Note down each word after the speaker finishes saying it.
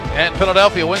And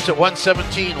Philadelphia wins at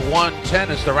 117-110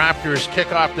 as the Raptors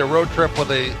kick off their road trip with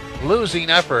a losing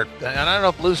effort. And I don't know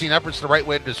if losing effort is the right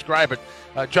way to describe it.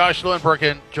 Josh Lewenberg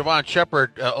and Jevohn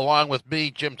Shepherd, along with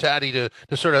me, Jim Tatti, to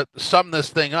sort of sum this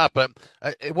thing up.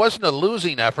 It wasn't a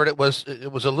losing effort. It was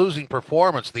a losing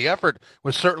performance. The effort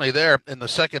was certainly there in the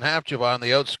second half, Jevohn. They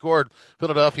outscored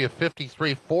Philadelphia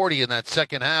 53-40 in that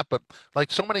second half. But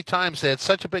like so many times, they had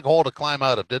such a big hole to climb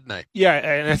out of, didn't they? Yeah,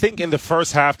 and I think in the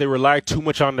first half, they relied too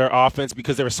much on their offense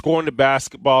because they were scoring the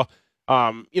basketball,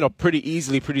 pretty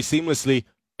easily, pretty seamlessly.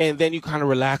 And then you kind of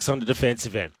relax on the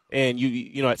defensive end. And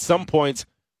at some points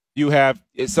you have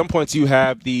this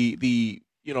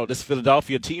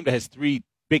Philadelphia team that has three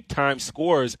big time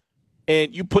scores,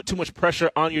 and you put too much pressure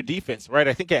on your defense, right?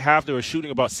 I think at half they were shooting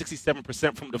about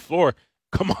 67% from the floor.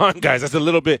 Come on, guys, that's a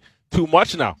little bit too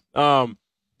much now.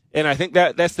 And I think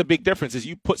that's the big difference is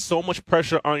you put so much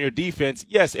pressure on your defense.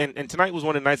 Yes, and tonight was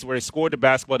one of the nights where they scored the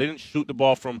basketball. They didn't shoot the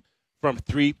ball from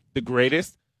three the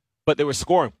greatest, but they were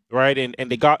scoring, right? And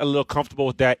they got a little comfortable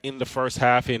with that in the first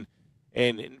half, and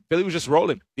Philly was just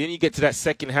rolling. Then you get to that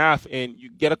second half, and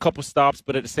you get a couple stops,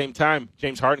 but at the same time,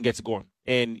 James Harden gets going.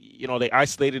 And, they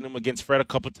isolated him against Fred a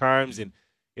couple times, and,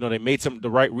 they made the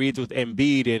right reads with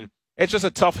Embiid. And it's just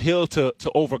a tough hill to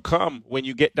overcome when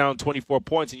you get down 24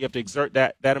 points and you have to exert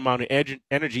that amount of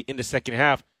energy in the second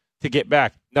half to get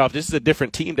back. Now, if this is a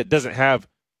different team that doesn't have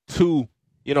two,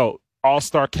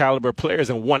 all-star caliber players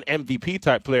and one MVP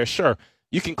type player, sure,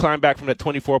 you can climb back from that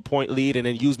 24-point lead and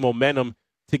then use momentum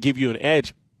to give you an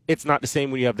edge. It's not the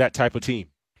same when you have that type of team.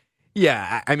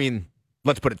 Yeah, I mean,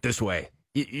 let's put it this way.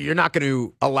 You're not going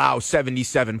to allow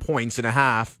 77 points in a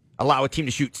half, allow a team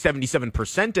to shoot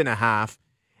 77% in a half,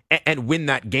 and win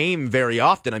that game very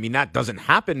often. I mean, that doesn't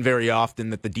happen very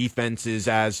often, that the defense is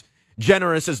as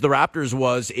generous as the Raptors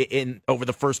was in over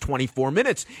the first 24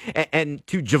 minutes. And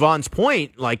to Jevohn's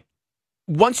point, like,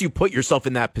 once you put yourself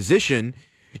in that position,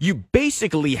 you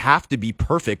basically have to be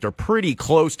perfect or pretty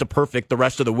close to perfect the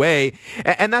rest of the way.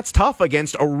 And that's tough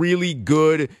against a really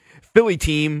good Philly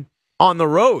team on the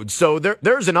road. So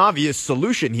there's an obvious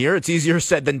solution here. It's easier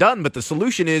said than done, but the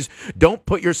solution is don't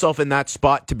put yourself in that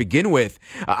spot to begin with.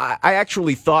 I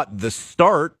actually thought the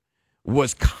start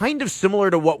was kind of similar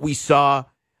to what we saw a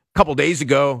couple days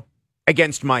ago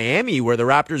against Miami, where the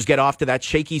Raptors get off to that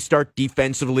shaky start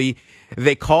defensively.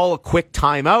 They call a quick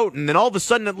timeout, and then all of a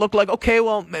sudden it looked like, okay,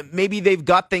 well, maybe they've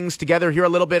got things together here a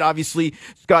little bit. Obviously,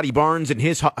 Scotty Barnes and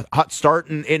his hot start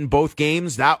in both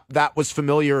games, that was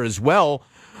familiar as well.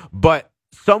 But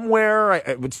somewhere,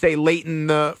 I would say late in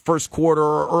the first quarter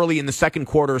or early in the second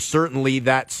quarter, certainly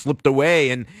that slipped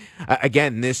away. And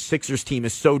again, this Sixers team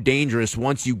is so dangerous.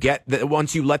 Once you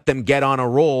let them get on a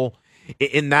roll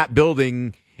in that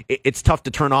building, it's tough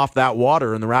to turn off that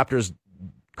water, and the Raptors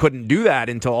couldn't do that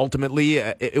until ultimately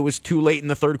it was too late in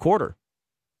the third quarter.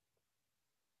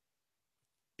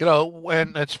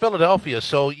 When it's Philadelphia,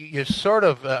 so you sort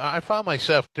of, I found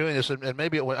myself doing this, and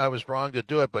maybe I was wrong to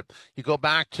do it, but you go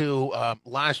back to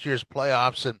last year's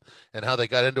playoffs and how they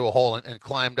got into a hole and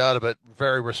climbed out of it,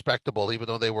 very respectable, even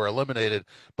though they were eliminated.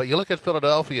 But you look at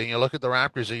Philadelphia and you look at the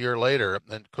Raptors a year later,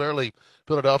 and clearly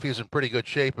Philadelphia's in pretty good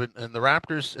shape, and the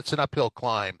Raptors, it's an uphill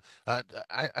climb. I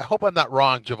hope I'm not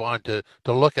wrong, Jevohn,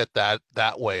 to look at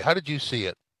that way. How did you see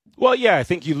it? Well, yeah, I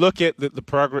think you look at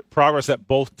the progress that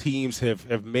both teams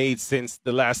have made since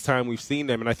the last time we've seen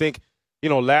them. And I think,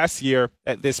 last year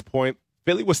at this point,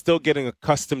 Philly was still getting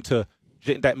accustomed to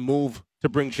that move to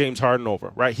bring James Harden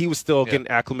over, right? He was still getting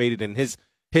acclimated in his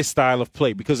style of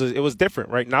play because it was different,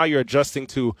 right? Now you're adjusting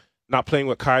to not playing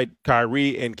with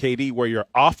Kyrie and KD where you're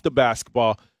off the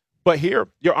basketball. But here,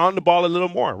 you're on the ball a little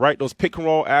more, right? Those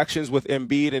pick-and-roll actions with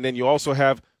Embiid, and then you also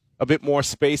have a bit more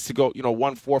space to go,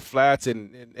 1-4 flats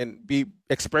and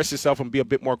express yourself and be a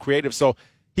bit more creative. So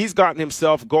he's gotten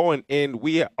himself going, and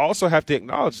we also have to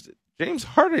acknowledge that James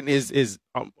Harden is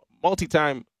a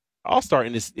multi-time All-Star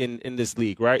in this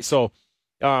league, right? So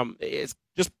it's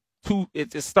just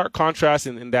it's a stark contrast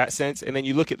in that sense. And then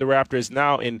you look at the Raptors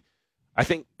now, and I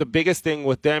think the biggest thing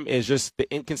with them is just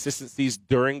the inconsistencies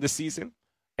during the season,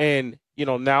 and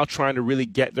now trying to really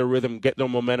get their rhythm, get their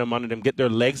momentum under them, get their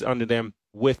legs under them,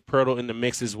 with Pirtle in the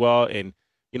mix as well. And,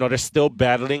 they're still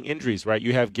battling injuries, right?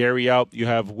 You have Gary out, you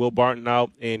have Will Barton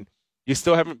out, and you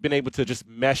still haven't been able to just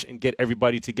mesh and get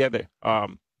everybody together.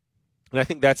 And I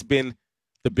think that's been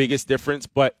the biggest difference.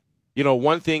 But,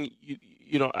 one thing,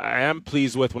 I am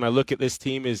pleased with when I look at this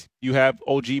team is you have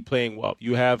OG playing well.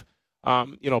 You have,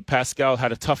 Pascal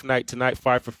had a tough night tonight,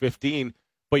 5 for 15.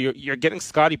 But you're getting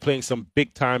Scotty playing some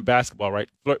big-time basketball, right?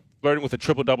 Flirting with a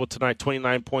triple-double tonight,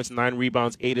 29 points, 9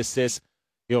 rebounds, 8 assists.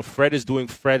 Fred is doing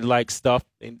Fred-like stuff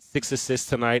in 6 assists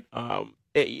tonight.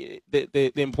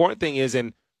 The important thing is,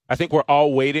 and I think we're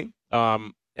all waiting,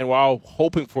 and we're all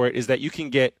hoping for it, is that you can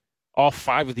get all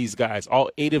 5 of these guys, all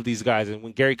 8 of these guys, and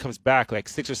when Gary comes back, like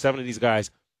 6 or 7 of these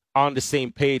guys on the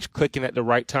same page, clicking at the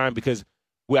right time, because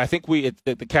I think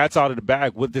the cat's out of the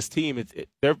bag with this team.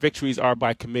 Their victories are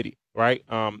by committee, right?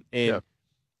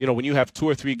 When you have 2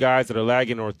 or 3 guys that are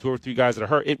lagging or 2 or 3 guys that are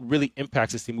hurt, it really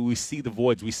impacts this team. We see the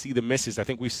voids. We see the misses. I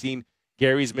think we've seen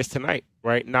Gary's miss tonight,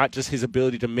 right? Not just his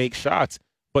ability to make shots,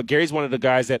 but Gary's one of the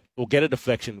guys that will get a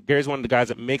deflection. Gary's one of the guys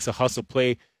that makes a hustle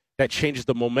play that changes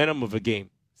the momentum of a game.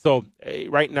 So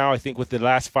right now, I think with the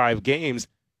last 5 games,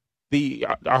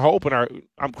 our hope and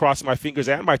I'm crossing my fingers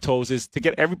and my toes is to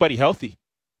get everybody healthy,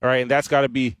 all right? And that's got to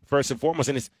be first and foremost.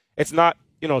 And it's not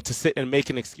to sit and make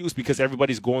an excuse because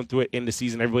everybody's going through it in the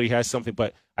season. Everybody has something.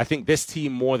 But I think this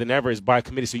team more than ever is by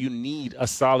committee. So you need a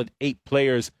solid 8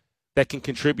 players that can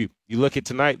contribute. You look at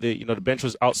tonight, the bench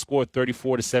was outscored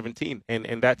 34-17,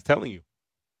 and that's telling you.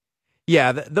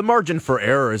 Yeah, the margin for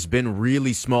error has been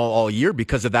really small all year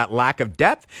because of that lack of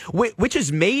depth, which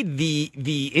has made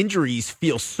the injuries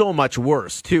feel so much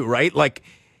worse too, right? Like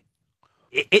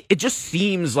it just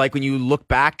seems like when you look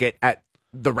back at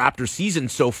the Raptors season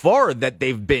so far that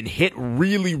they've been hit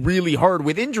really, really hard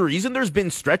with injuries, and there's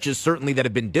been stretches certainly that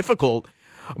have been difficult.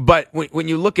 But when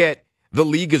you look at the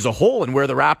league as a whole and where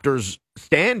the Raptors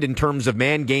stand in terms of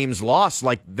man games lost,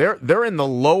 like they're in the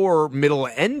lower middle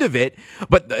end of it.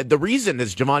 But the reason,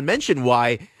 as Jevohn mentioned,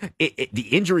 why the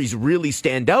injuries really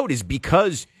stand out is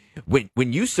because when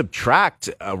you subtract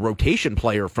a rotation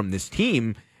player from this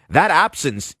team, that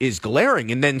absence is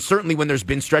glaring. And then certainly when there's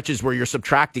been stretches where you're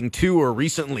subtracting 2 or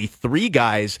recently 3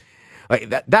 guys, like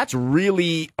that's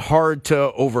really hard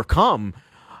to overcome.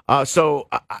 So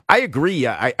I agree.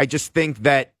 I just think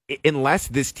that unless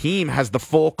this team has the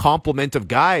full complement of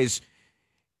guys,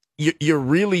 you're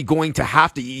really going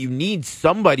to you need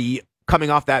somebody coming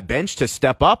off that bench to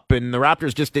step up, and the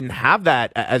Raptors just didn't have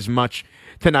that as much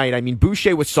tonight. I mean,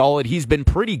 Boucher was solid. He's been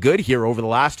pretty good here over the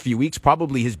last few weeks,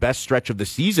 probably his best stretch of the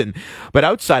season. But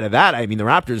outside of that, I mean, the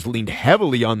Raptors leaned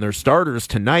heavily on their starters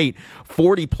tonight,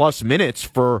 40-plus minutes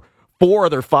for 4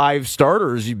 other 5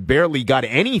 starters. You barely got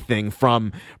anything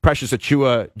from Precious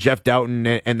Achiuwa, Jeff Doughton,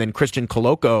 and then Christian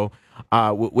Koloko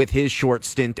with his short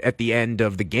stint at the end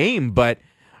of the game,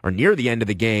 or near the end of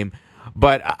the game.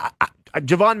 But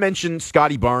Jevohn mentioned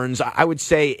Scotty Barnes. I would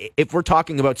say if we're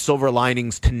talking about silver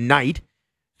linings tonight,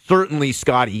 certainly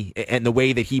Scotty and the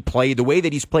way that he played, the way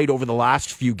that he's played over the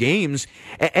last few games,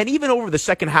 and even over the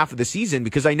second half of the season,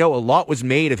 because I know a lot was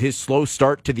made of his slow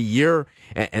start to the year,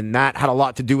 and that had a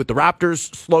lot to do with the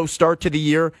Raptors' slow start to the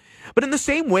year. But in the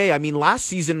same way, I mean, last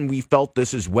season we felt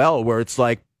this as well, where it's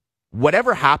like,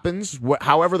 whatever happens,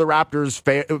 however the Raptors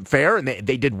fare, and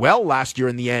they did well last year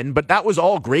in the end, but that was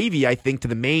all gravy, I think, to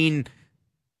the main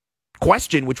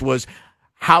question, which was,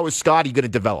 how is Scotty going to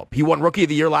develop? He won Rookie of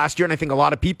the Year last year, and I think a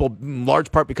lot of people, in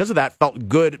large part because of that, felt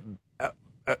good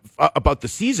about the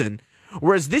season.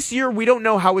 Whereas this year, we don't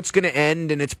know how it's going to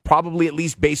end, and it's probably, at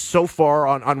least based so far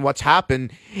on what's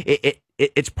happened,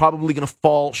 it's probably going to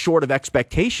fall short of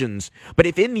expectations. But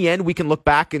if in the end we can look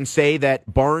back and say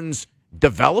that Barnes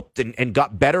developed and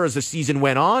got better as the season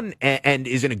went on and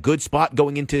is in a good spot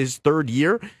going into his 3rd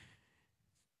year,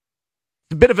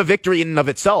 a bit of a victory in and of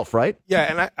itself, right? Yeah,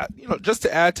 and I just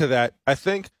to add to that, I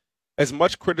think as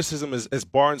much criticism as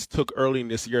Barnes took early in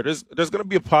this year, there's going to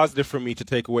be a positive for me to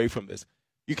take away from this.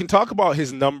 You can talk about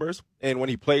his numbers, and when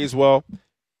he plays well,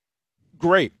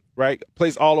 great, right?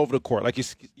 Plays all over the court, like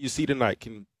you see tonight.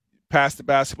 Can pass the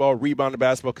basketball, rebound the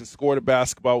basketball, can score the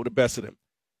basketball with the best of them.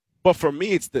 But for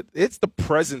me, it's the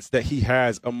presence that he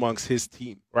has amongst his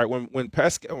team, right? When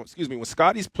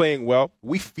Scotty's playing well,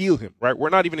 we feel him, right? We're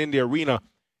not even in the arena,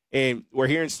 and we're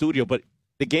here in studio, but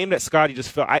the game that Scotty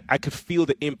just felt, I could feel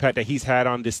the impact that he's had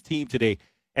on this team today,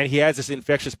 and he has this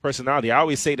infectious personality. I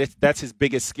always say that's his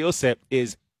biggest skill set,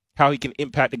 is how he can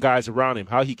impact the guys around him,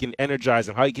 how he can energize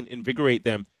them, how he can invigorate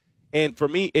them. And for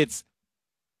me,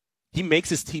 he makes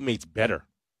his teammates better,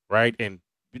 right? And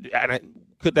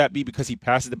could that be because he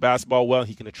passes the basketball well,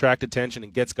 he can attract attention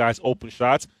and gets guys open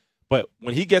shots? But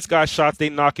when he gets guys shots, they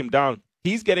knock him down.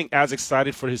 He's getting as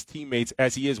excited for his teammates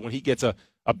as he is when he gets a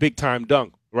big-time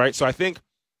dunk, right? So I think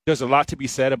there's a lot to be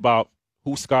said about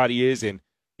who Scotty is, and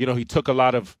he took a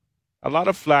lot of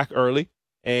flack early,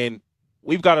 and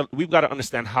we've got to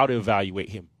understand how to evaluate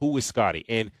him. Who is Scotty?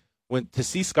 And to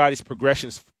see Scotty's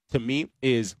progressions, to me,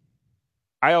 is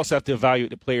I also have to evaluate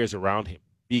the players around him,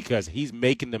 because he's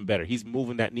making them better. He's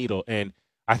moving that needle, and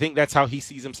I think that's how he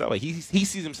sees himself. Like he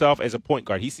sees himself as a point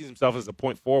guard. He sees himself as a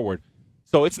point forward.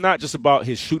 So it's not just about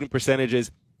his shooting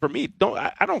percentages. For me,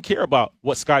 I don't care about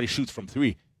what Scotty shoots from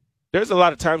three. There's a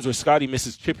lot of times where Scotty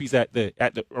misses chippies at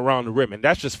the around the rim, and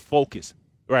that's just focus,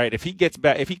 right? If he gets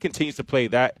back, if he continues to play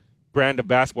that brand of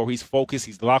basketball, where he's focused,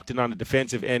 he's locked in on the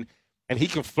defensive end, and he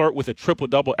can flirt with a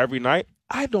triple-double every night,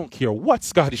 I don't care what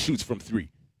Scotty shoots from three,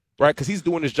 right? Because he's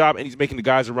doing his job and he's making the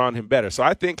guys around him better. So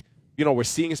I think, we're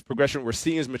seeing his progression, we're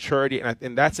seeing his maturity,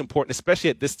 and that's important, especially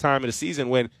at this time of the season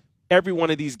when every one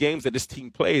of these games that this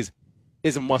team plays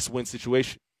is a must-win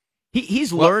situation.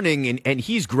 He's learning and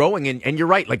he's growing, and you're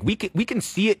right. Like we can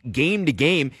see it game to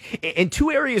game in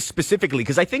two areas specifically,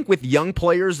 because I think with young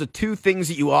players, the two things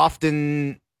that you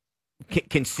often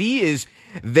can see is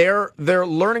they're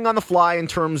learning on the fly in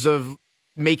terms of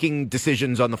making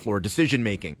decisions on the floor, decision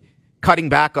making, cutting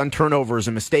back on turnovers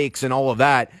and mistakes and all of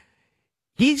that.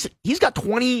 He's got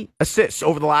 20 assists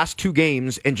over the last two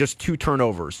games and just 2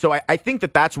 turnovers. So I think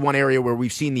that's one area where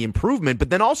we've seen the improvement, but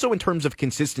then also in terms of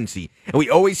consistency. And we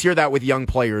always hear that with young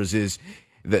players is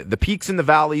the peaks and the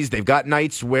valleys. They've got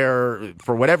nights where,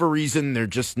 for whatever reason, they're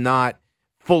just not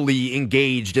fully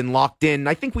engaged and locked in.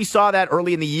 I think we saw that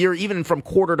early in the year, even from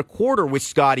quarter to quarter with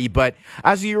Scotty. But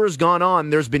as the year has gone on,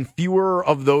 there's been fewer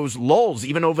of those lulls.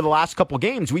 Even over the last couple of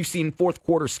games, we've seen fourth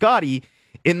quarter Scotty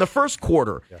in the first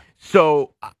quarter. Yeah.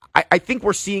 So I think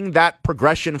we're seeing that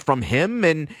progression from him.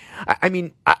 And I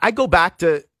mean, I go back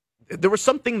to, there was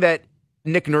something that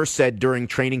Nick Nurse said during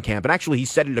training camp, and actually he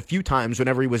said it a few times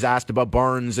whenever he was asked about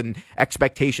Barnes and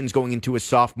expectations going into his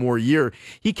sophomore year.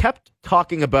 He kept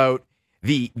talking about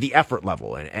the effort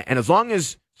level. And as long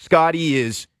as Scotty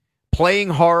is playing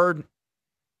hard,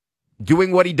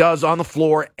 doing what he does on the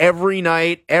floor every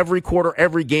night, every quarter,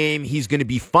 every game, he's going to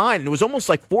be fine. And it was almost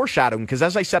like foreshadowing, because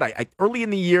as I said, I early in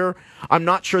the year, I'm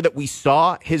not sure that we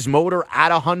saw his motor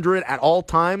at 100 at all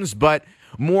times, but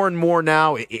more and more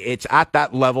now, it's at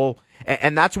that level.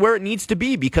 And that's where it needs to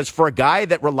be, because for a guy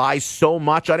that relies so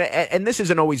much on it, and this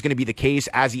isn't always going to be the case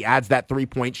as he adds that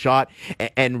three-point shot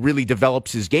and really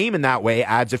develops his game in that way,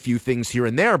 adds a few things here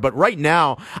and there. But right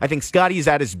now, I think Scotty's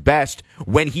at his best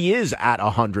when he is at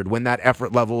 100, when that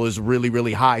effort level is really,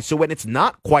 really high. So when it's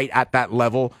not quite at that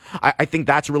level, I think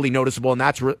that's really noticeable, and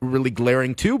that's really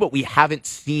glaring too. But we haven't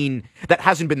seen, that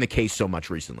hasn't been the case so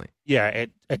much recently. Yeah,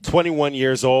 at 21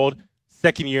 years old,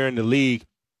 second year in the league,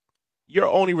 your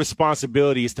only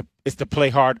responsibility is to play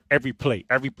hard every play,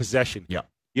 every possession. Yeah.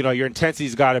 Your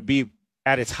intensity's got to be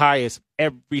at its highest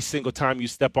every single time you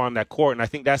step on that court. And I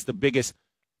think that's the biggest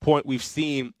point we've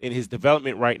seen in his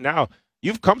development right now.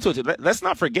 You've come to it. Let's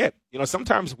not forget,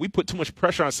 sometimes we put too much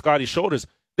pressure on Scotty's shoulders.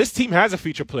 This team has a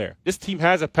future player. This team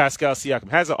has a Pascal Siakam,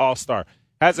 has an all-star,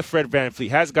 has a Fred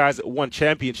VanVleet, has guys that won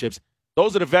championships.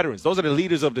 Those are the veterans. Those are the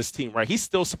leaders of this team, right? He's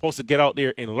still supposed to get out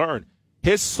there and learn.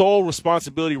 His sole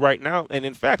responsibility right now, and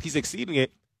in fact, he's exceeding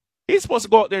it, he's supposed to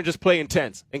go out there and just play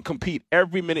intense and compete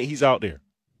every minute he's out there.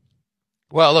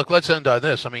 Well, look, let's end on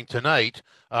this. I mean, tonight,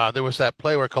 there was that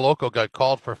play where Koloko got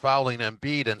called for fouling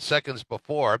Embiid, and seconds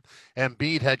before,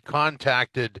 Embiid had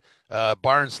contacted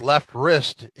Barnes' left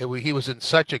wrist. He was in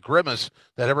such a grimace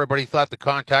that everybody thought the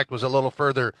contact was a little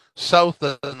further south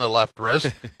than the left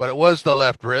wrist, but it was the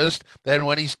left wrist. Then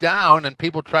when he's down and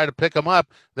people try to pick him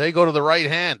up, they go to the right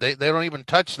hand. They don't even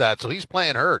touch that, so he's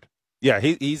playing hurt. Yeah,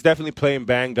 he's definitely playing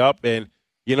banged up, and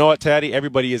you know what, Taddy?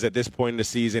 Everybody is at this point in the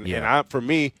season, and for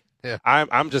me,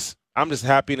 I'm just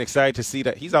happy and excited to see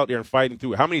that he's out there and fighting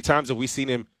through it. How many times have we seen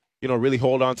him, really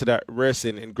hold on to that wrist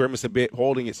and grimace a bit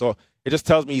holding it? So it just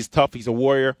tells me he's tough. He's a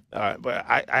warrior. But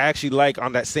I actually like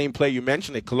on that same play you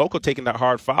mentioned it, Koloko taking that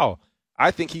hard foul. I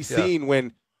think he's seen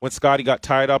when Scotty got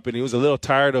tied up and he was a little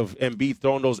tired of Embiid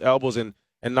throwing those elbows and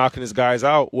knocking his guys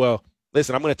out. Well,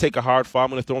 listen, I'm going to take a hard foul. I'm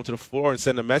going to throw him to the floor and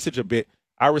send a message a bit.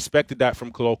 I respected that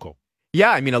from Koloko.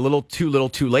 Yeah, I mean, a little too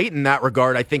late in that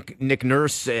regard. I think Nick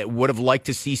Nurse would have liked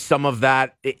to see some of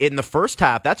that in the first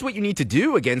half. That's what you need to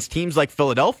do against teams like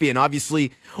Philadelphia. And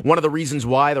obviously, one of the reasons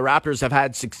why the Raptors have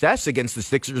had success against the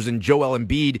Sixers and Joel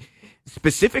Embiid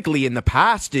specifically in the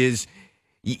past is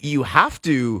you have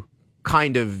to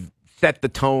kind of set the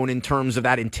tone in terms of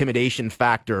that intimidation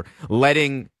factor,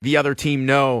 letting the other team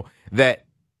know that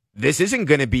this isn't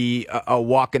going to be a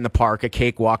walk in the park, a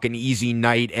cakewalk, an easy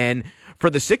night. And for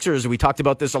the Sixers, we talked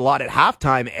about this a lot at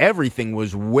halftime, everything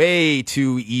was way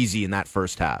too easy in that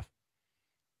first half.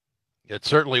 It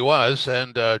certainly was.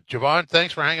 And Jevohn,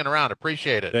 thanks for hanging around.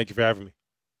 Appreciate it. Thank you for having me.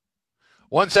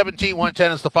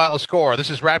 117-110 is the final score. This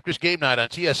is Raptors Game Night on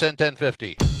TSN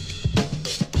 1050.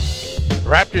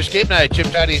 Raptors Game Night, Jim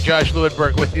Tatti and Josh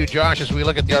Lewenberg with you. Josh, as we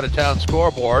look at the out-of-town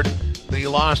scoreboard, The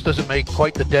loss doesn't make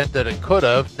quite the dent that it could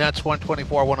have. Nets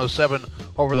 124-107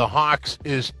 over the Hawks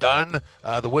is done.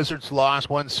 The Wizards lost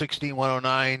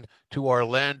 116-109 to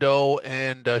Orlando,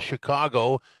 and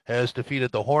Chicago has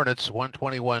defeated the Hornets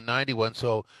 121-91.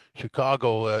 So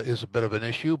Chicago is a bit of an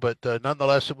issue, but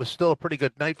nonetheless, it was still a pretty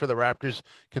good night for the Raptors,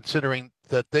 considering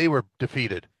that they were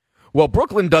defeated. Well,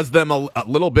 Brooklyn does them a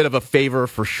little bit of a favor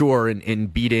for sure in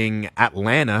beating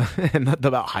Atlanta. And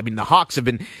the Hawks have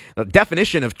been the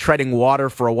definition of treading water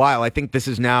for a while. I think this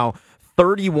is now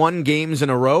 31 games in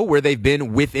a row where they've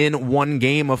been within one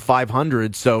game of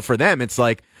 500. So for them, it's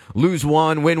like lose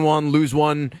one, lose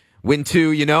one, win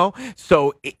two, you know?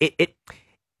 So it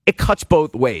cuts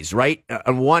both ways, right?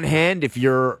 On one hand, if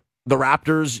you're the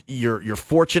Raptors, you're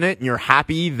fortunate and you're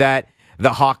happy that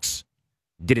the Hawks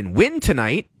didn't win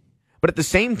tonight. But at the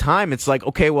same time, it's like,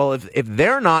 okay, well, if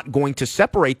they're not going to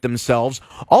separate themselves,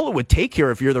 all it would take here,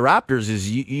 if you're the Raptors,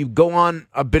 is you go on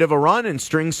a bit of a run and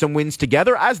string some wins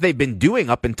together, as they've been doing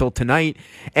up until tonight,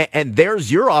 and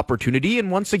there's your opportunity. And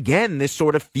once again, this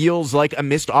sort of feels like a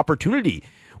missed opportunity.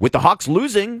 With the Hawks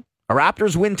losing, the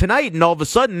Raptors win tonight, and all of a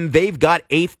sudden, they've got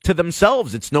eighth to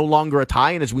themselves. It's no longer a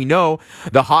tie, and as we know,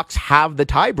 the Hawks have the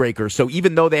tiebreaker. So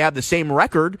even though they have the same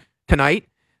record tonight,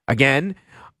 again,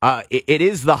 it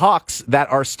is the Hawks that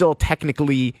are still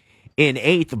technically in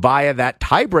eighth via that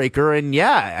tiebreaker. And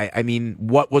yeah, I mean,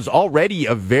 what was already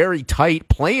a very tight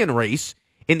play-in race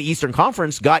in the Eastern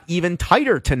Conference got even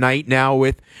tighter tonight now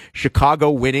with Chicago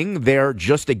winning. They're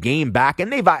just a game back,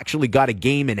 and they've actually got a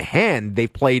game in hand.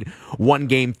 They've played one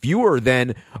game fewer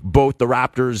than both the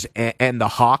Raptors and the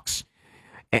Hawks.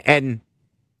 And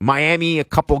Miami a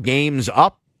couple games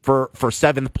up for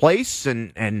seventh place,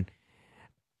 and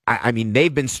I mean,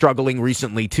 they've been struggling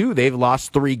recently, too. They've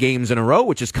lost 3 games in a row,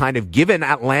 which has kind of given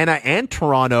Atlanta and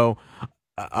Toronto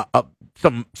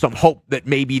some hope that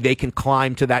maybe they can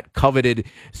climb to that coveted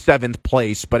 7th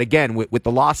place. But again, with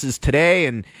the losses today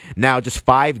and now just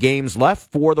 5 games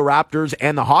left for the Raptors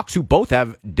and the Hawks, who both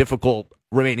have difficult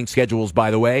remaining schedules,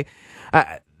 by the way,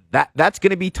 that's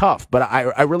going to be tough. But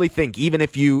I really think even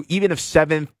if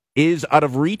 7th is out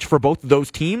of reach for both of those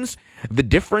teams, the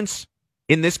difference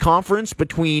in this conference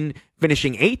between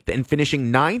finishing 8th and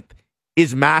finishing 9th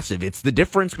is massive. It's the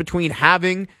difference between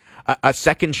having a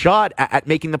second shot at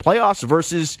making the playoffs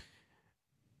versus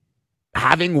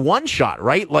having one shot,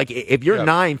 right? Like if you're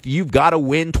 9th, you've got to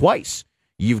win twice.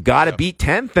 You've got to beat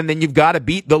 10th, and then you've got to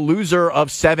beat the loser of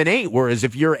 7-8. Whereas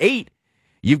if you're 8,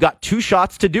 you've got 2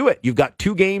 shots to do it. You've got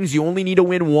 2 games. You only need to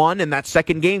win 1, and that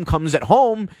second game comes at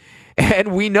home. And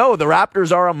we know the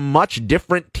Raptors are a much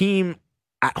different team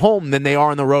at home than they are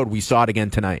on the road. We saw it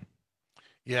again tonight.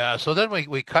 Yeah, so then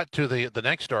we cut to the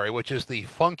next story, which is the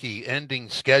funky ending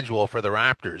schedule for the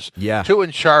Raptors. Yeah. 2 in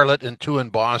Charlotte and 2 in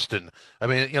Boston. I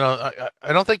mean, you know,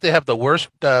 I don't think they have the worst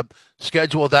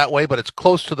schedule that way, but it's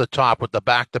close to the top with the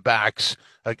back-to-backs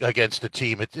against the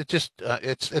team. It's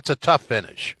a tough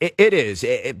finish. It is.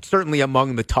 It's certainly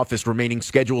among the toughest remaining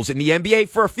schedules in the NBA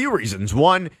for a few reasons.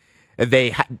 One,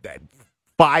 they had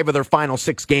 5 of their final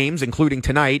 6 games, including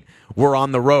tonight, were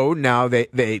on the road. Now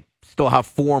they still have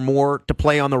 4 more to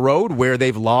play on the road, where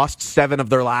they've lost 7 of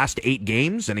their last 8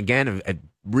 games, and again, have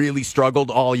really struggled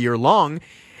all year long.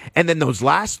 And then those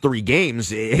last 3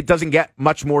 games, it doesn't get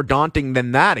much more daunting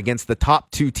than that against the top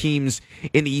 2 teams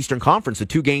in the Eastern Conference, the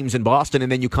 2 games in Boston,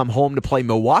 and then you come home to play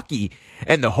Milwaukee.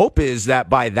 And the hope is that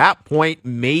by that point,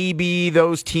 maybe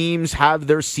those teams have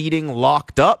their seeding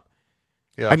locked up.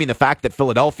 Yeah. I mean, the fact that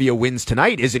Philadelphia wins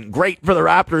tonight isn't great for the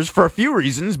Raptors for a few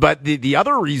reasons, but the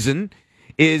other reason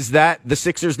is that the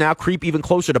Sixers now creep even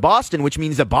closer to Boston, which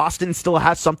means that Boston still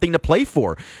has something to play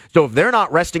for. So if they're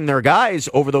not resting their guys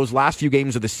over those last few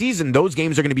games of the season, those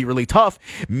games are going to be really tough,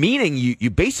 meaning you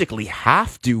basically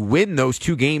have to win those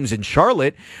 2 games in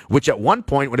Charlotte, which at one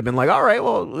point would have been like, all right,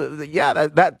 well, yeah,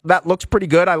 that looks pretty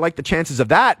good. I like the chances of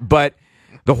that. But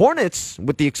the Hornets,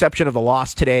 with the exception of the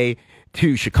loss today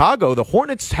to Chicago, the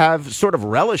Hornets have sort of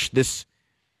relished this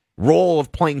role of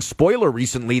playing spoiler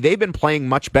recently. They've been playing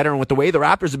much better, and with the way the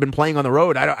Raptors have been playing on the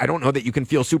road, I don't know that you can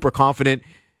feel super confident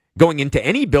going into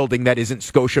any building that isn't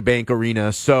Scotiabank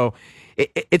Arena. So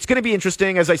it's going to be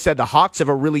interesting. As I said, the Hawks have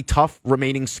a really tough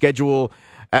remaining schedule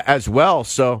as well.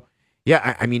 So,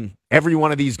 yeah, I mean, every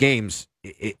one of these games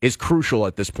is crucial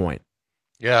at this point.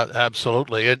 Yeah,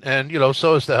 absolutely, and you know,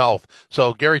 so is the health.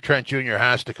 So Gary Trent Jr.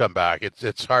 has to come back.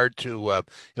 It's hard to, you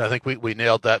know, I think we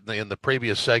nailed that in the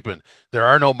previous segment. There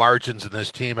are no margins in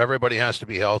this team. Everybody has to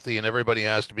be healthy, and everybody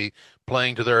has to be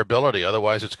playing to their ability.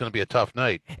 Otherwise, it's going to be a tough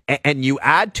night. And you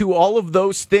add to all of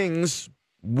those things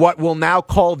what we'll now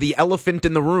call the elephant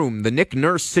in the room, the Nick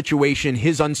Nurse situation,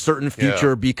 his uncertain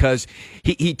future, because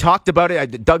he talked about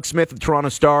it. Doug Smith of the Toronto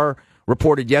Star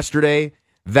reported yesterday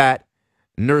that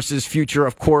Nurse's future,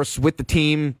 of course, with the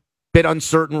team, bit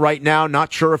uncertain right now,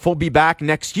 not sure if he'll be back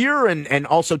next year, and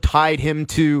also tied him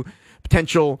to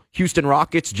potential Houston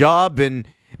Rockets job and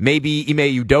maybe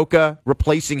Ime Udoka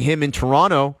replacing him in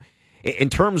Toronto.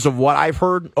 In terms of what I've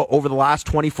heard over the last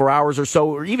 24 hours or so,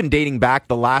 or even dating back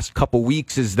the last couple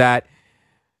weeks, is that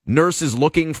Nurse is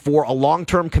looking for a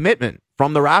long-term commitment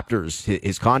from the Raptors.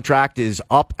 His contract is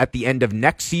up at the end of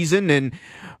next season, and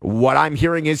what I'm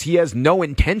hearing is he has no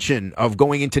intention of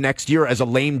going into next year as a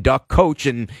lame duck coach,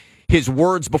 and his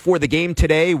words before the game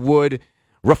today would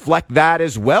reflect that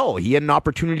as well. He had an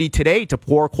opportunity today to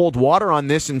pour cold water on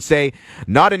this and say,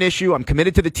 not an issue, I'm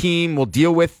committed to the team, we'll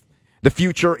deal with the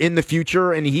future in the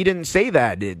future, and he didn't say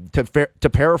that. To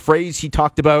paraphrase, he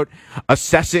talked about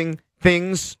assessing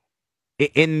things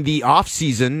in the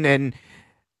offseason, and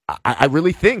I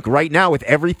really think right now with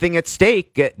everything at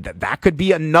stake, that could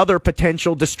be another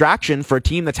potential distraction for a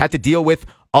team that's had to deal with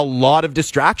a lot of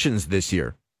distractions this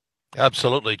year.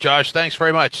 Absolutely. Josh, thanks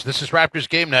very much. This is Raptors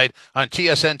Game Night on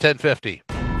TSN 1050.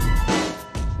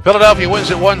 Philadelphia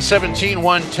wins at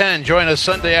 117-110. Join us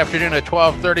Sunday afternoon at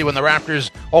 12:30 when the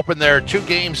Raptors open their 2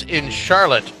 games in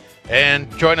Charlotte. And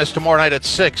join us tomorrow night at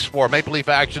 6 for Maple Leaf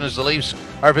action as the Leafs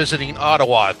are visiting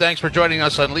Ottawa. Thanks for joining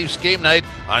us on Leafs Game Night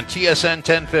on TSN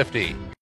 1050.